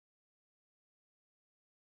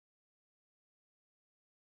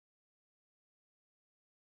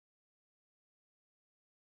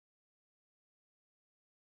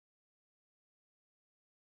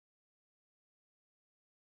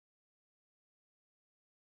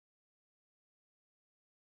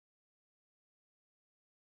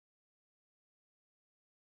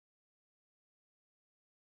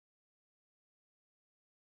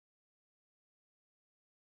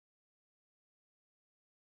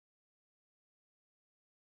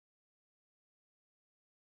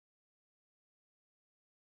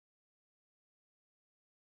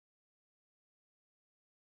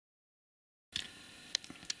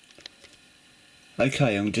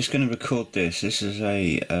Okay, I'm just going to record this. This is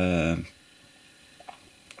a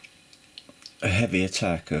heavy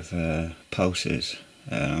attack of pulses.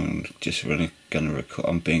 I'm just really going to record.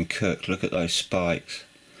 I'm being cooked. Look at those spikes.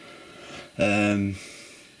 Oh,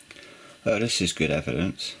 this is good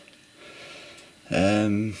evidence.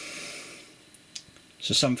 So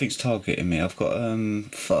something's targeting me. I've got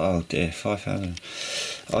oh dear, 5,000.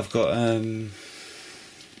 I've got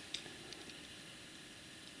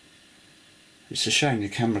it's a shame the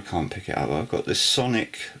camera can't pick it up. I've got this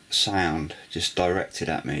sonic sound just directed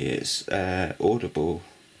at me. It's audible.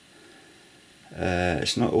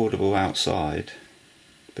 It's not audible outside,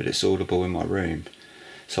 but it's audible in my room.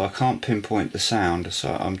 So I can't pinpoint the sound.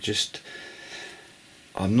 So I'm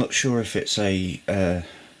not sure if it's a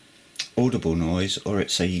audible noise or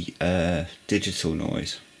it's a digital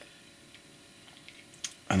noise.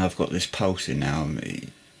 And I've got this pulsing now, and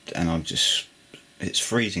I'm just. It's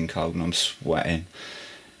freezing cold and I'm sweating,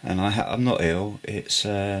 and I'm not ill. It's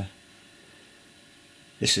this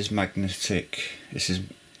is magnetic. This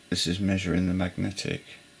is measuring the magnetic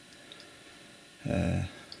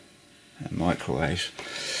microwaves.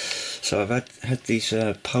 So I've had these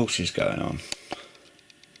pulses going on,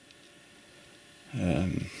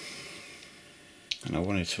 and I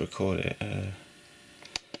wanted to record it.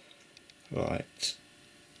 Right.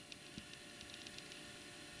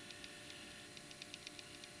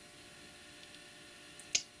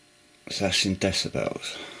 So that's in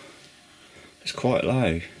decibels. It's quite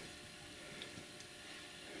low.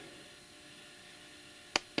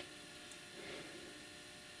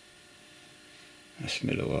 That's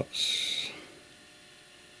milliwatts.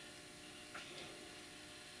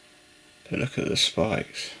 But look at the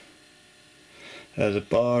spikes. The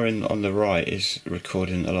bar on the right is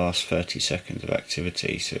recording the last 30 seconds of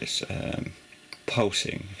activity, so it's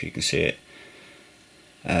pulsing, if you can see it.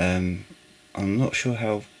 I'm not sure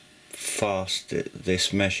how fast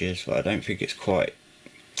this measures, but I don't think it's quite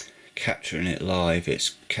capturing it live.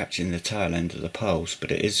 It's catching the tail end of the pulse, but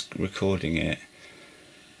it is recording it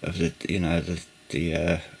of the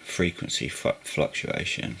the frequency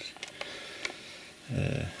fluctuations.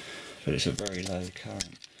 But it's a very low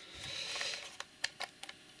current.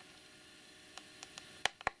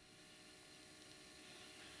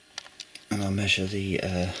 And I'll measure the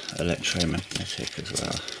electromagnetic as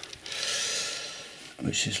well,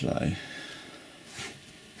 which is low.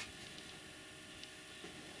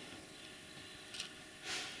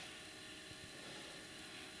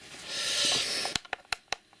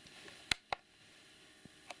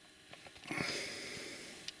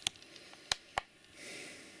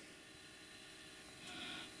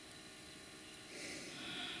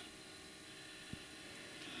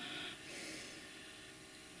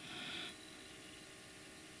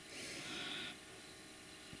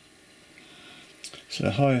 So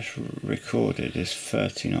the highest recorded is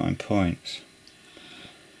 39 points.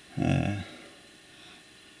 So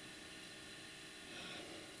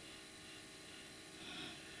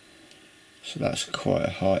that's quite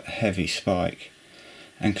a heavy spike,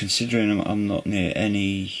 and considering I'm not near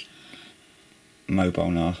any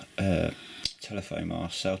mobile telephone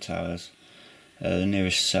masts, cell towers, the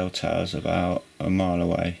nearest cell tower is about a mile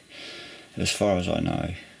away, as far as I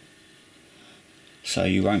know. So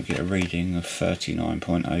you won't get a reading of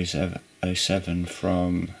 39.07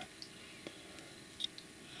 from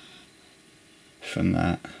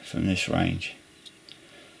this range.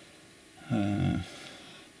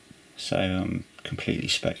 So I'm completely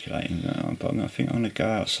speculating, but I think I'm going to go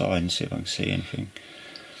outside and see if I can see anything.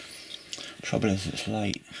 Trouble is, it's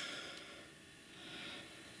late.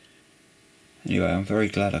 Anyway, I'm very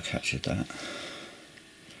glad I captured that.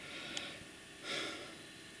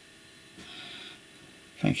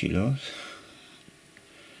 Thank you, Lord.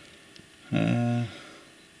 I'm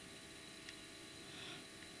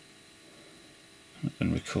not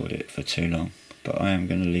going to record it for too long, but I am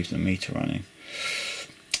going to leave the meter running,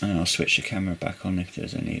 and I'll switch the camera back on if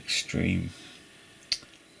there's any extreme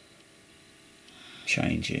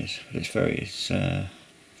changes. But it's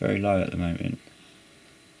very low at the moment.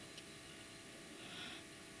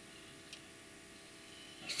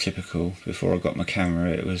 It's typical. Before I got my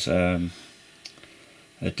camera, it was a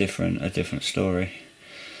different story.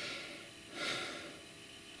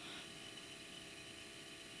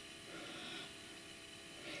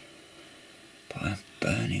 But I'm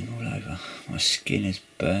burning all over. My skin is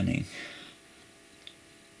burning.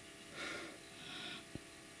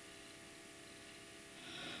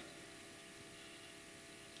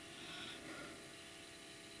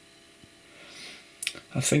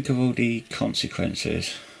 I think of all the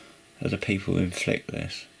consequences of the people who inflict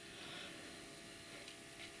this.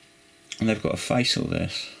 and they've got to face all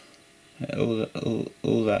this, all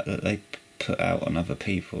that they put out on other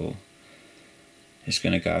people is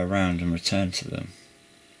going to go around and return to them.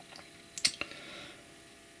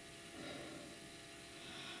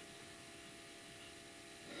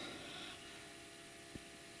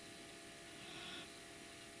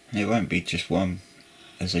 It won't be just one,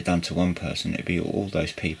 as they've done to one person, it'll be all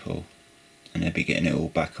those people, and they'll be getting it all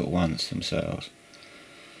back at once themselves.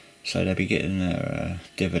 So they'll be getting their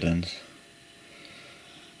dividends.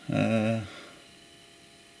 And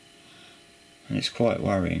it's quite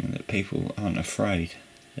worrying that people aren't afraid.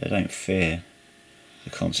 They don't fear the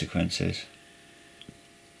consequences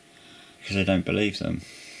because they don't believe them.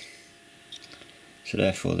 So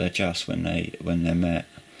therefore they're just when they're met.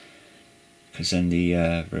 Because then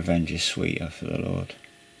the revenge is sweeter for the Lord.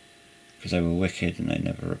 Because they were wicked and they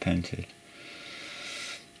never repented.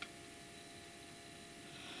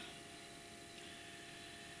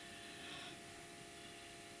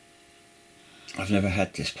 I've never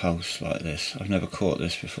had this pulse like this. I've never caught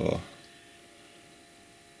this before.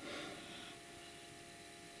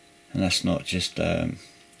 And that's not just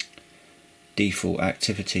default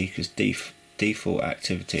activity, because default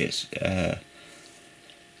activity is...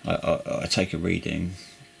 I take a reading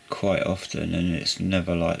quite often and it's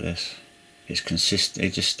never like this. It's consistent.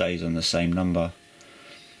 It just stays on the same number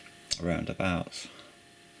roundabouts.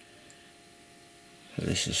 So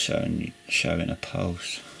this is showing a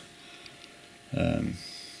pulse.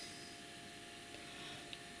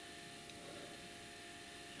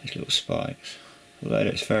 These little spikes, although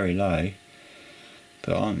it's very low,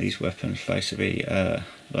 but aren't these weapons supposed to be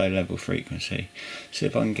low level frequency? See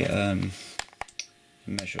if I can get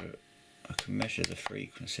I can measure the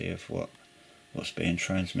frequency of what's being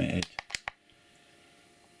transmitted.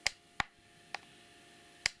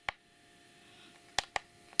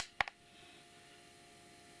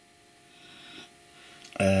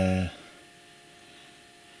 Uh,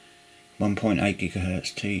 1.8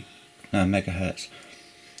 gigahertz to megahertz.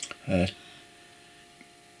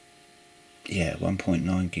 Yeah,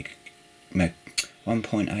 1.9 gig,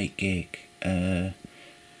 1.8 gig.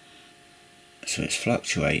 So it's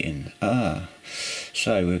fluctuating.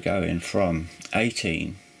 So we're going from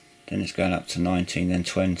 18, then it's going up to 19, then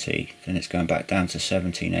 20, then it's going back down to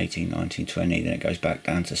 17, 18, 19, 20, then it goes back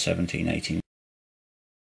down to 17, 18.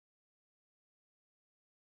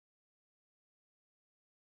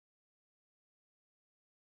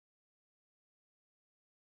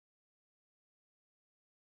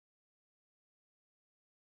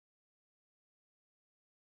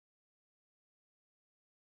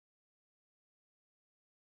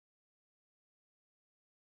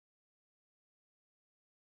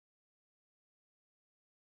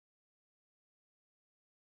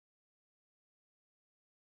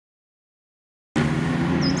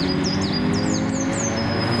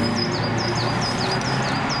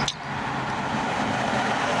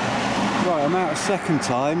 I'm out a second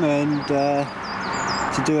time and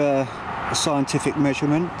to do a scientific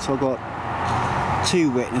measurement. So I've got two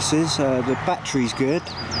witnesses. The battery's good.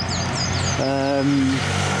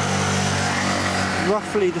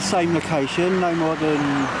 Roughly the same location, no more than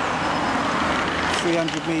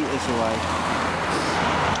 300 metres away.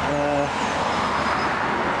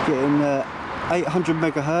 Getting 800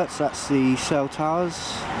 megahertz, that's the cell towers.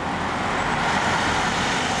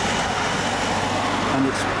 And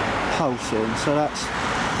it's pulsing, so that's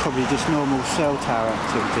probably just normal cell tower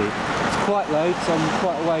activity. It's quite low because I'm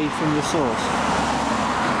quite away from the source,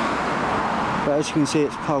 but as you can see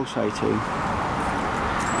it's pulsating.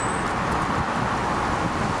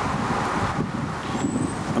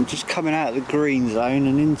 I'm just coming out of the green zone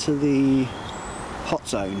and into the hot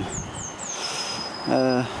zone,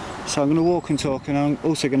 so I'm going to walk and talk, and I'm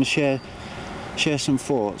also going to share some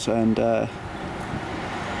thoughts, and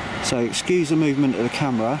so excuse the movement of the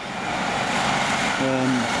camera.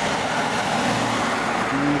 And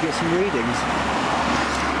we get some readings.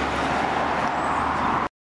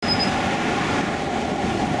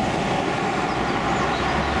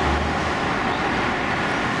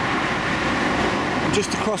 I'm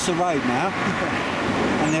just across the road now,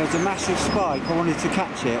 and there was a massive spike. I wanted to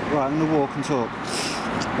catch it. Right, I'm going to walk and talk.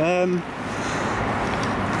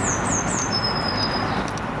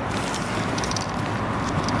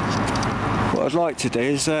 What I'd like to do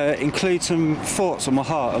is include some thoughts on my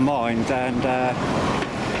heart and mind, and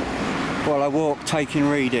while I walk taking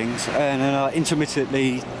readings, and then I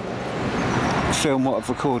intermittently film what I've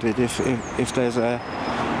recorded if there's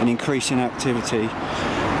an increase in activity.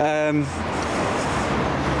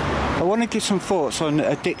 I want to give some thoughts on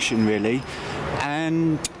addiction really,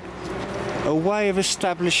 and a way of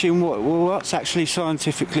establishing what's actually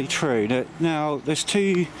scientifically true. Now, there's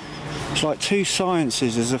it's like two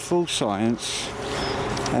sciences. There's a full science,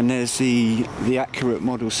 and there's the accurate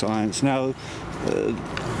model science. Now,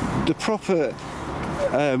 the proper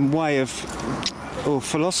way of, or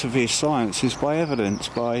philosophy of science, is by evidence,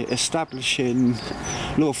 by establishing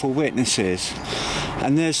lawful witnesses.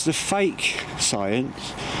 And there's the fake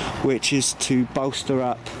science, which is to bolster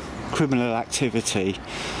up criminal activity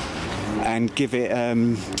and give it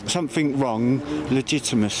something wrong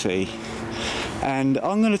legitimacy. And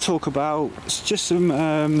I'm going to talk about just some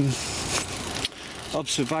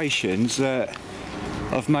observations that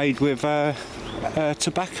I've made with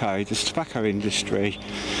tobacco, the tobacco industry,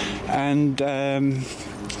 and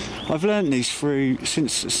I've learned these through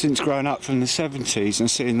since growing up from the 70s and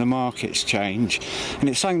seeing the markets change, and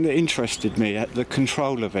it's something that interested me, at the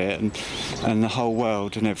control of it and the whole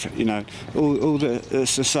world and everything, you know, all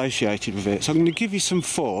that's associated with it. So I'm going to give you some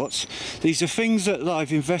thoughts. These are things that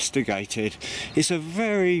I've investigated. It's a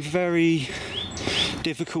very, very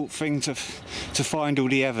difficult thing to find all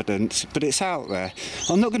the evidence, but it's out there.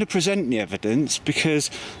 I'm not going to present the evidence because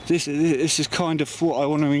this is kind of what I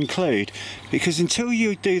want to include, because until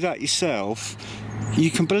you do that yourself,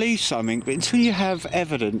 you can believe something, but until you have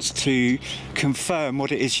evidence to confirm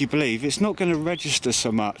what it is you believe, it's not going to register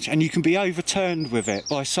so much, and you can be overturned with it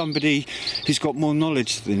by somebody who's got more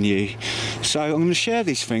knowledge than you. So I'm going to share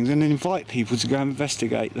these things and invite people to go and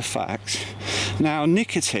investigate the facts. Now,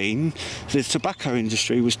 nicotine, the tobacco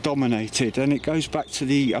industry was dominated, and it goes back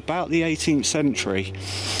to about the 18th century.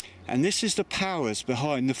 And this is the powers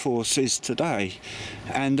behind the forces today,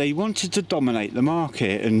 and they wanted to dominate the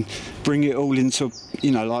market and bring it all into,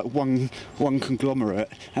 you know, like one conglomerate,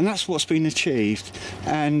 and that's what's been achieved.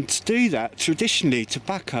 And to do that, traditionally,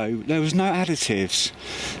 tobacco, there was no additives,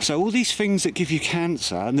 so all these things that give you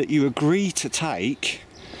cancer and that you agree to take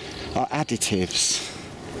are additives,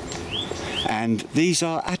 and these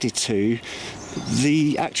are added to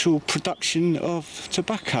the actual production of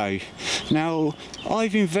tobacco. Now,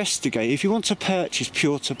 I've investigated, if you want to purchase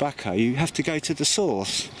pure tobacco, you have to go to the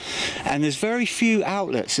source, and there's very few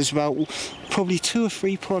outlets. There's about probably 2 or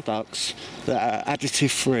 3 products that are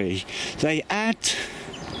additive free. They add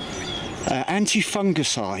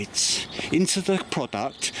anti-fungicides into the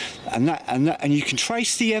product, and you can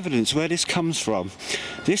trace the evidence where this comes from.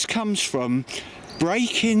 This comes from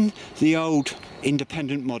breaking the old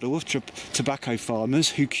independent model of tobacco farmers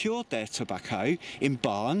who cured their tobacco in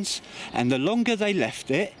barns, and the longer they left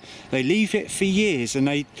it, they leave it for years, and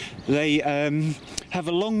they have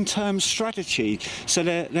a long-term strategy. So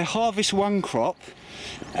they harvest one crop,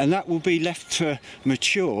 and that will be left to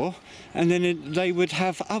mature, and then they would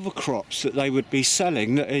have other crops that they would be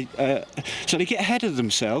selling. So they get ahead of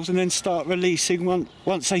themselves and then start releasing,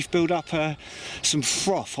 once they've built up some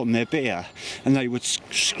froth on their beer, and they would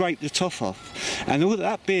scrape the top off, and all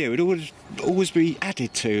that beer would always be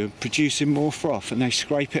added to, producing more froth, and they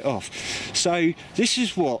scrape it off. So this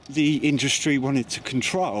is what the industry wanted to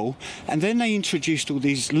control, and then they introduced all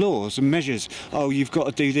these laws and measures. Oh, you've got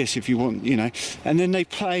to do this if you want, you know, and then they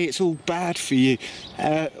play it's all bad for you.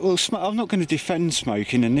 Well, I'm not going to defend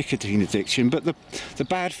smoking and nicotine addiction, but the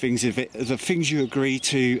bad things of it are the things you agree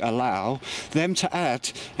to allow them to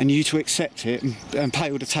add, and you to accept it and pay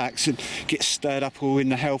all the tax and get stirred up all in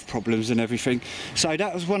the health problems and everything. So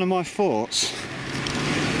that was one of my thoughts.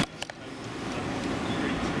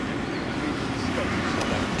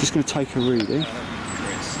 Just going to take a reading.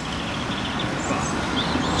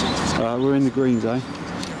 We're in the green zone.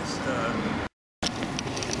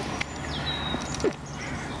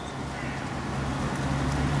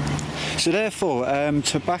 So therefore,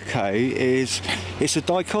 tobacco it's a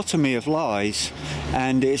dichotomy of lies,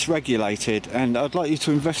 and it's regulated, and I'd like you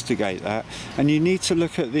to investigate that. And you need to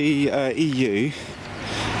look at the EU,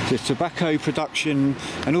 the tobacco production,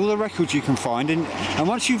 and all the records you can find. And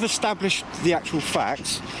once you've established the actual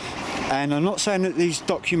facts, and I'm not saying that these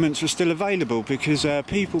documents are still available, because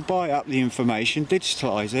people buy up the information,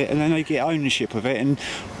 digitalise it, and then they get ownership of it and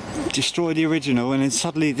destroy the original, and then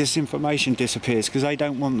suddenly this information disappears because they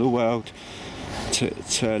don't want the world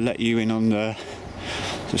to let you in on the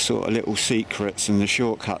sort of little secrets and the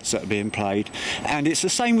shortcuts that are being played. And it's the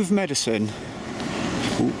same with medicine.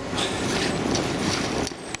 Ooh.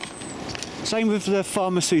 Same with the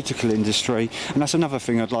pharmaceutical industry, and that's another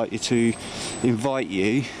thing I'd like you to invite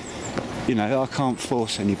you. You know, I can't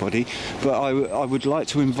force anybody, but I would like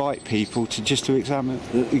to invite people to just to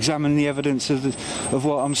examine the evidence of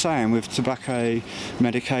what I'm saying with tobacco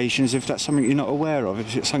medications, if that's something you're not aware of,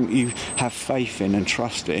 if it's something you have faith in and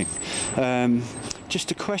trust in. just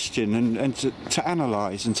to question and to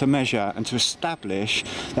analyse and to measure and to establish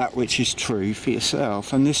that which is true for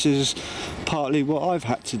yourself. And this is partly what I've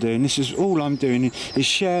had to do, and this is all I'm doing, is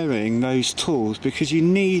sharing those tools, because you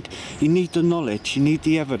need the knowledge, you need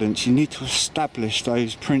the evidence, you need to establish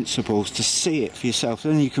those principles to see it for yourself.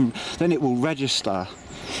 Then it will register.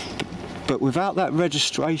 But without that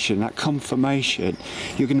registration, that confirmation,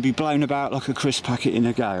 you're going to be blown about like a crisp packet in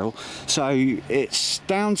a gale. So it's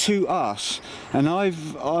down to us. And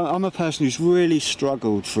I'm a person who's really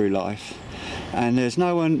struggled through life, and there's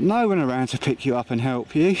no one around to pick you up and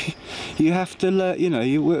help you. You have to learn, you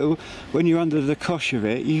know, when you're under the cosh of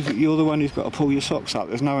it, you're the one who's got to pull your socks up.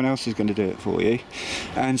 There's no one else who's going to do it for you.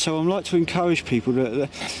 And so I like to encourage people that,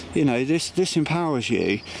 you know, this empowers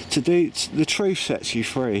you to do. The truth sets you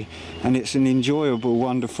free, and it's an enjoyable,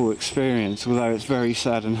 wonderful experience, although it's very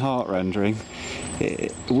sad and heart-rending.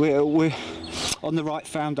 We're on the right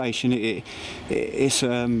foundation. It's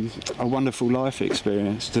a wonderful life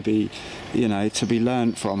experience to be, you know, to be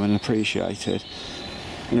learnt from and appreciated.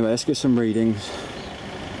 Anyway, let's get some readings.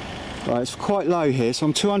 Right, it's quite low here, so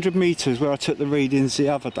I'm 200 metres where I took the readings the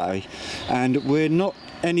other day, and I'm not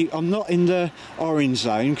in the orange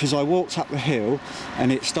zone because I walked up the hill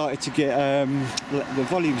and it started to get the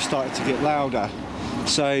volume started to get louder.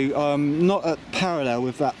 So I'm not at parallel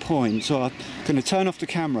with that point, so I'm going to turn off the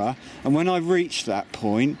camera, and when I reach that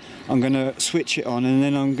point I'm going to switch it on, and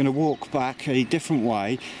then I'm going to walk back a different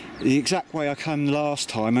way, the exact way I came last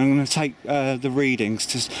time. I'm going to take the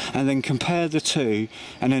readings and then compare the two,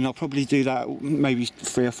 and then I'll probably do that maybe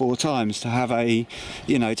 3 or 4 times to have a,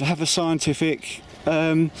 you know, to have a scientific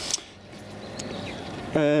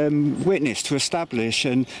witness to establish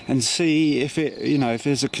and see if it, you know, if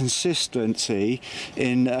there's a consistency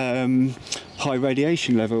in high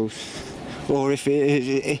radiation levels, or if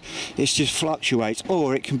it just fluctuates,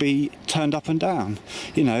 or it can be turned up and down.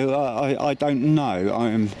 You know, I don't know.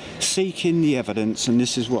 I'm seeking the evidence, and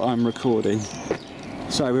this is what I'm recording.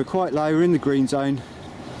 So we're quite low, we're in the green zone,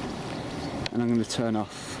 and I'm going to turn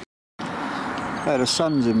off. Oh, the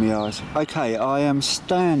sun's in my eyes. Okay, I am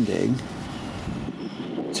standing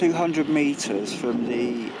 200 metres from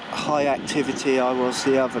the high activity I was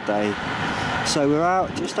the other day. So we're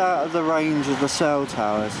just out of the range of the cell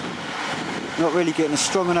towers. Not really getting a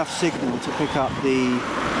strong enough signal to pick up the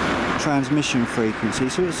transmission frequency.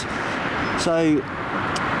 So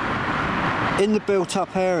in the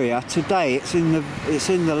built-up area today, it's in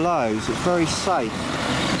the lows. It's very safe.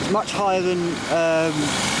 It's much higher than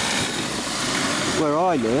where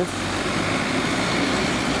I live,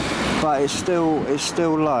 but it's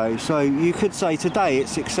still low. So you could say today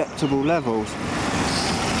it's acceptable levels.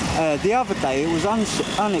 The other day it was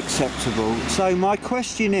unacceptable. So my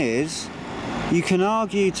question is, you can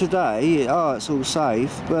argue today, oh, it's all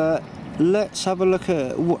safe, but let's have a look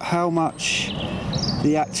at how much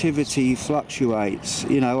the activity fluctuates.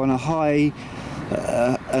 You know, on a high,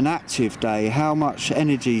 an active day, how much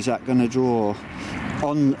energy is that going to draw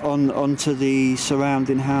onto the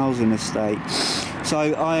surrounding housing estate? So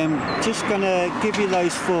I am just going to give you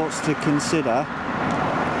those thoughts to consider.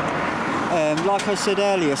 Like I said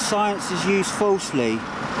earlier, science is used falsely.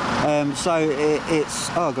 So it's...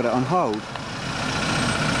 Oh, I've got it on hold.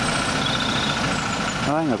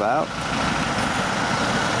 Hang about.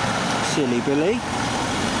 Silly Billy.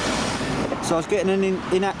 So I was getting an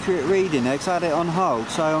inaccurate reading there because I had it on hold.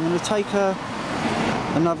 So I'm going to take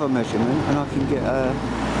another measurement, and I can get a...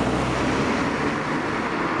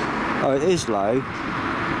 Oh, it is low.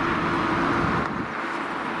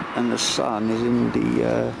 And the sun is in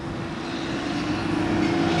the...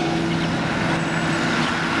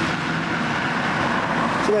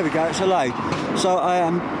 So there we go, it's a low. So I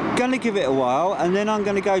am going to give it a while, and then I'm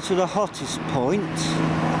going to go to the hottest point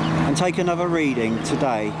and take another reading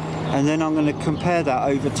today, and then I'm going to compare that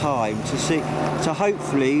over time to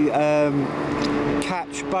hopefully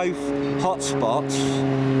catch both hot spots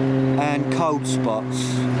and cold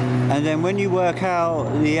spots, and then when you work out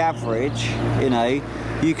the average, you know,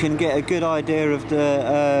 you can get a good idea of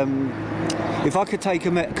the if I could take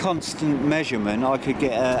a constant measurement, I could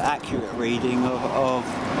get an accurate reading of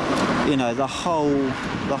you know, the whole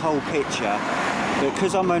picture. But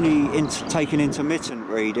because I'm only taking intermittent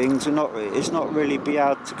readings, it's not really be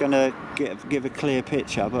able to give a clear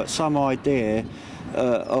picture, but some idea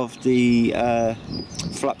of the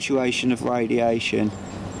fluctuation of radiation.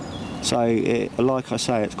 So like I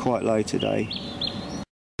say, it's quite low today.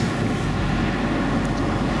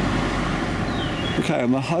 Okay,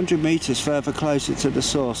 I'm 100 metres further closer to the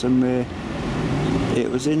source, and we're it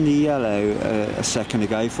was in the yellow a second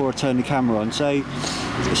ago before I turned the camera on, so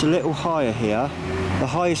it's a little higher here. The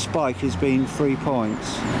highest spike has been 3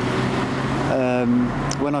 points.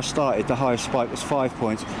 When I started, the highest spike was 5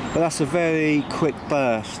 points, but that's a very quick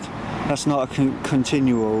burst. That's not a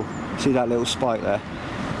continual. See that little spike there?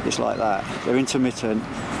 It's like that. They're intermittent.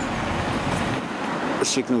 The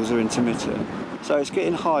signals are intermittent. So it's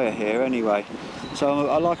getting higher here anyway.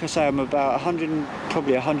 So like I say, I'm about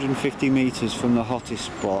probably 150 metres from the hottest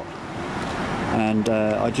spot, and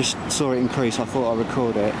I just saw it increase. I thought I'd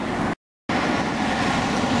record it.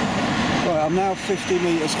 Right, I'm now 50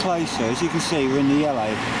 metres closer. As you can see, we're in the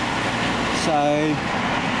yellow. So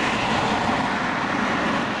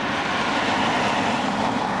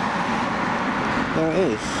there it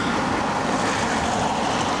is.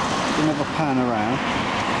 Another pan around.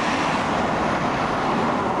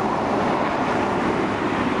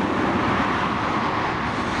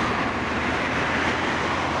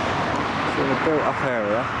 So the built up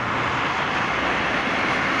area.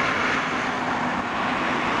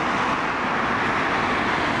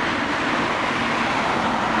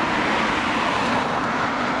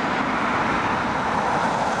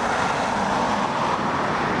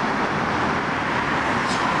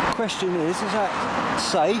 Question is that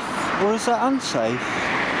safe or is that unsafe?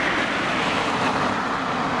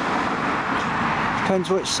 Depends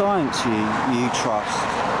which science you trust,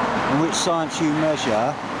 and which science you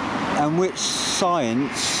measure, and which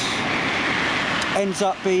science ends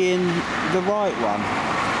up being the right one.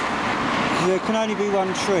 There can only be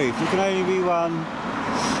one truth. There can only be one,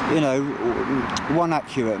 you know, one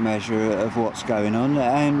accurate measure of what's going on,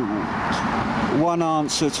 and one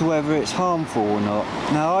answer to whether it's harmful or not.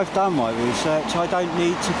 Now, I've done my research. I don't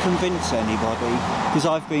need to convince anybody because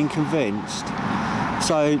I've been convinced.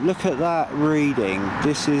 So look at that reading.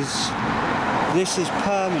 This is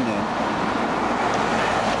permanent.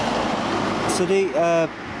 So the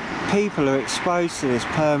people are exposed to this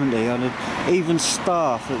permanently. Even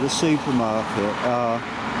staff at the supermarket are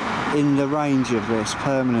in the range of this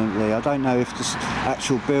permanently. I don't know if the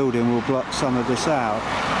actual building will block some of this out.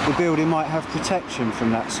 The building might have protection from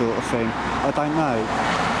that sort of thing. I don't know.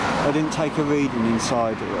 I didn't take a reading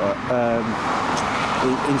inside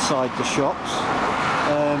inside the shops.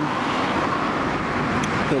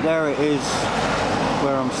 But there it is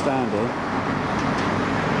where I'm standing.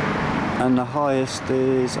 And the highest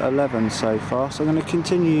is 11 so far. So I'm going to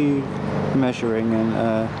continue measuring and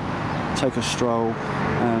take a stroll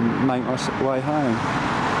and make my way home.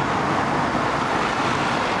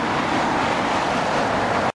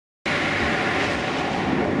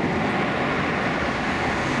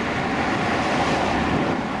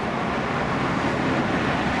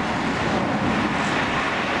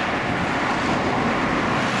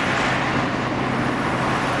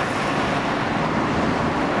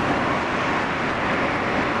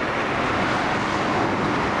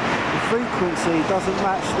 Frequency doesn't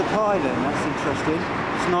match the pylon, that's interesting.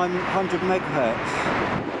 It's 900 megahertz.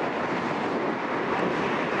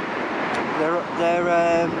 They're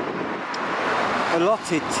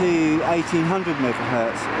allotted to 1800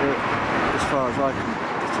 megahertz as far as I can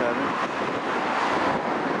determine.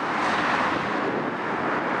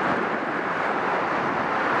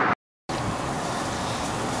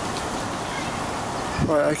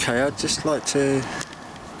 Right, okay, I'd just like to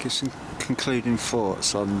give some concluding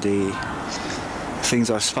thoughts on the things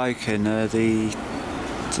I've spoken, the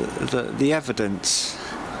evidence,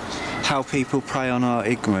 how people prey on our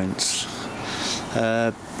ignorance.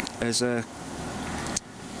 There's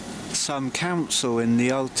some counsel in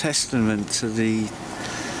the Old Testament to the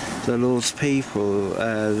Lord's people,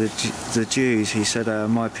 the Jews. He said,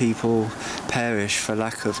 "My people perish for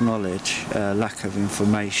lack of knowledge, lack of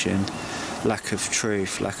information, lack of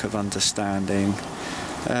truth, lack of understanding."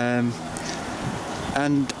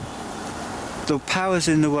 And the powers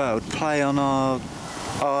in the world play on our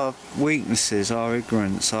weaknesses, our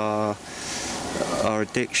ignorance, our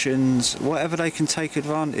addictions, whatever they can take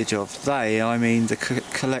advantage of. I mean the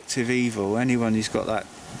collective evil. Anyone who's got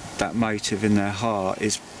that motive in their heart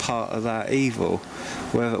is part of that evil.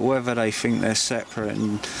 Whether they think they're separate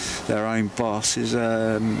and their own boss is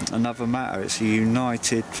another matter. It's a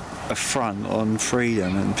united affront on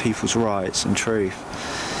freedom and people's rights and truth.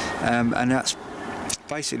 And that's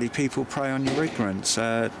basically people prey on your ignorance.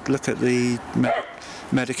 Look at the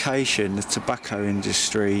medication, the tobacco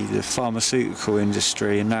industry, the pharmaceutical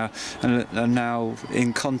industry, and now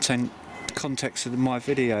in context of my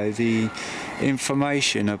video, the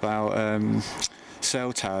information about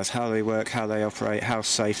cell towers, how they work, how they operate, how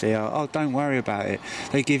safe they are. Oh, don't worry about it.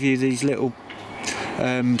 They give you these little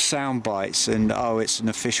sound bites, and oh, it's an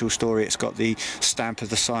official story, it's got the stamp of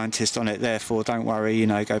the scientist on it, therefore don't worry, you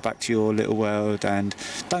know, go back to your little world and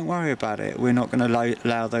don't worry about it, we're not going to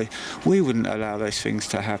allow those, we wouldn't allow those things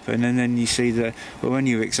to happen. And then you see well, when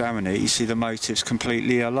you examine it, you see the motive's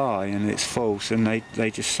completely a lie and it's false, and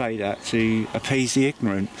they just say that to appease the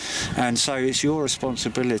ignorant. And so it's your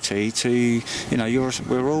responsibility to, you know,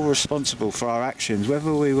 we're all responsible for our actions,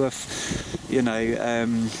 whether we were, you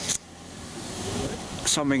know,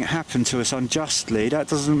 something happened to us unjustly, that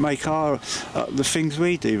doesn't make the things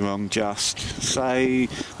we do wrong just. So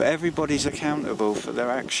but everybody's accountable for their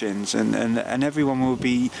actions, and everyone will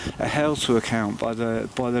be held to account by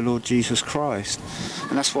the Lord Jesus Christ.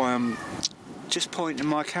 And that's why I'm just pointing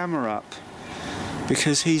my camera up,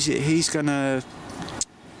 because he's gonna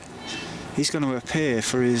appear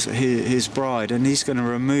for his bride, and he's going to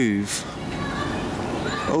remove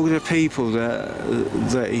all the people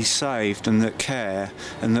that he's saved and that care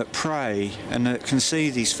and that pray and that can see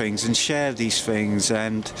these things and share these things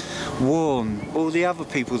and warn all the other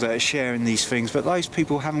people that are sharing these things, but those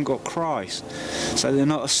people haven't got Christ, so they're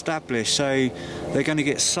not established, so they're going to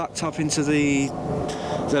get sucked up into the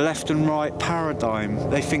left and right paradigm.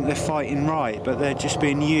 They think they're fighting right, but they're just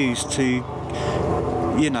being used to,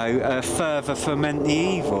 you know, further ferment the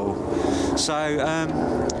evil. So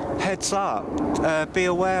heads up, be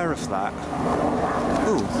aware of that.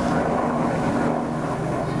 Ooh.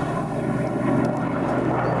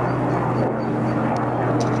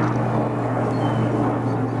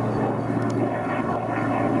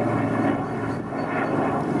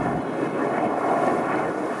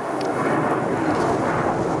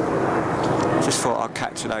 Just thought I'd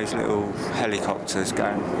catch those little helicopters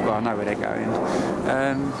going, well, I know where they're going,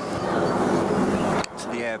 to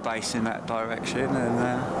the air base in that direction, and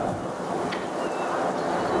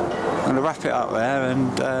I'm going to wrap it up there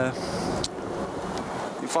and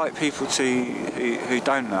invite people who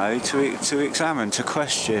don't know to examine, to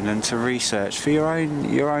question and to research for your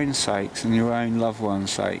own sakes and your own loved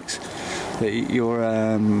ones' sakes. That your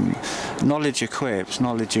knowledge equips,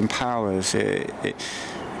 knowledge empowers.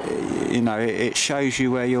 You know, it shows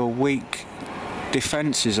you where your weak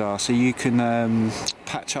defences are, so you can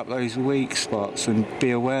patch up those weak spots and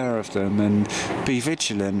be aware of them and be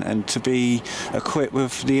vigilant, and to be equipped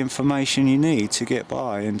with the information you need to get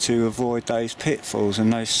by and to avoid those pitfalls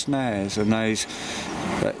and those snares and those,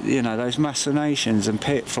 you know, those machinations and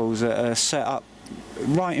pitfalls that are set up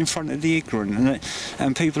right in front of the ignorant,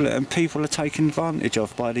 and people are taken advantage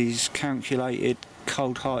of by these calculated,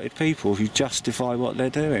 cold-hearted people who justify what they're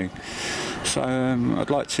doing. So I'd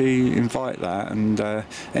like to invite that, and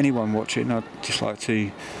anyone watching, I'd just like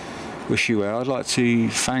to wish you well. I'd like to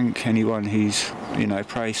thank anyone who's, you know,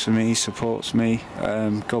 prays for me, supports me.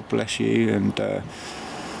 God bless you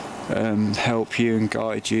and help you and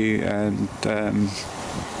guide you and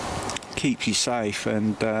keep you safe.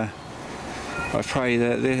 And I pray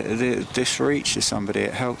that this reaches somebody,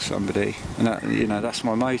 it helps somebody, and that, you know, that's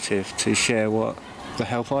my motive, to share the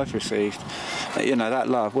help I've received. You know, that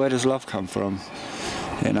love, where does love come from?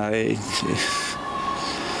 You know,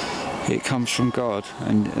 it comes from God,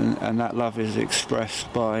 and that love is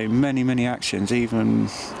expressed by many actions, even,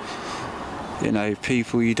 you know,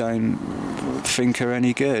 people you don't think are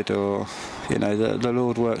any good, or, you know, the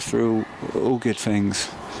Lord works through all good things.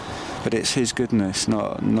 But it's His goodness,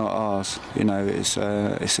 not ours. You know, it's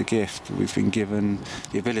a gift. We've been given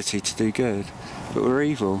the ability to do good, but we're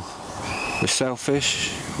evil. We're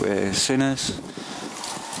selfish. We're sinners.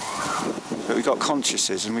 But we've got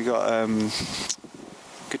consciences and we've got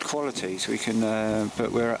good qualities. We can,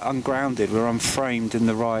 but we're ungrounded. We're unframed in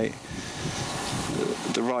the right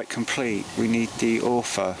complete. We need the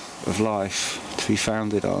author of life to be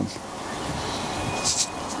founded on.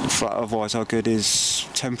 Otherwise our good is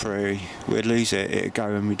temporary. We'll lose it, it'll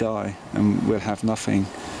go when we die, and we'll have nothing.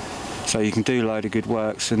 So you can do a load of good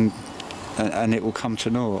works and it will come to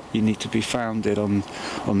naught. You need to be founded on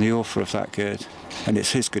the author of that good, and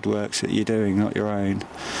it's His good works that you're doing, not your own.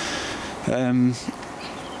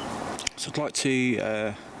 So I'd like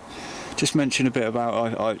to just mention a bit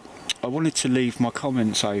about, I wanted to leave my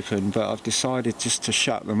comments open, but I've decided just to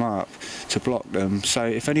shut them up, to block them. So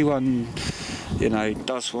if anyone, you know,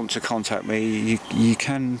 does want to contact me, you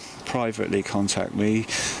can privately contact me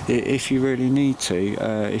if you really need to.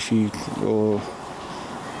 Or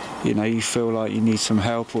you know, you feel like you need some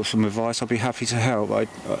help or some advice, I'll be happy to help.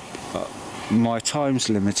 My time's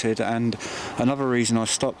limited, and another reason I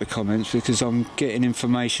stopped the comments, because I'm getting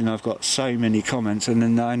information, I've got so many comments and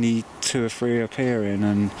then only 2 or 3 appearing,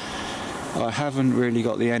 and I haven't really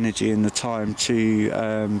got the energy and the time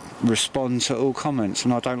to respond to all comments,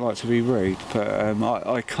 and I don't like to be rude, but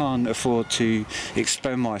I can't afford to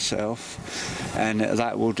expend myself, and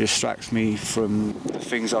that will distract me from the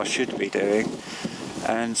things I should be doing.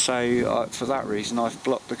 And so for that reason I've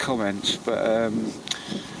blocked the comments. But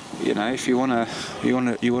you know, if you wanna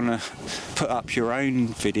put up your own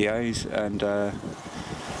videos, and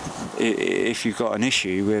if you've got an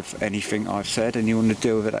issue with anything I've said and you want to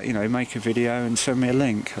deal with it, you know, make a video and send me a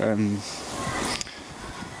link. I'm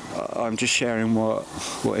just sharing what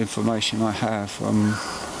information I have,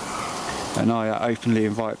 and I openly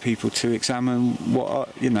invite people to examine what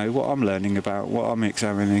I'm learning about, what I'm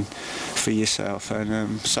examining for yourself.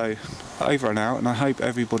 And so over and out, and I hope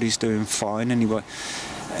everybody's doing fine.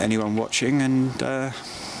 Anyone watching, and I'm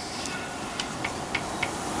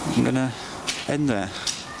gonna end there.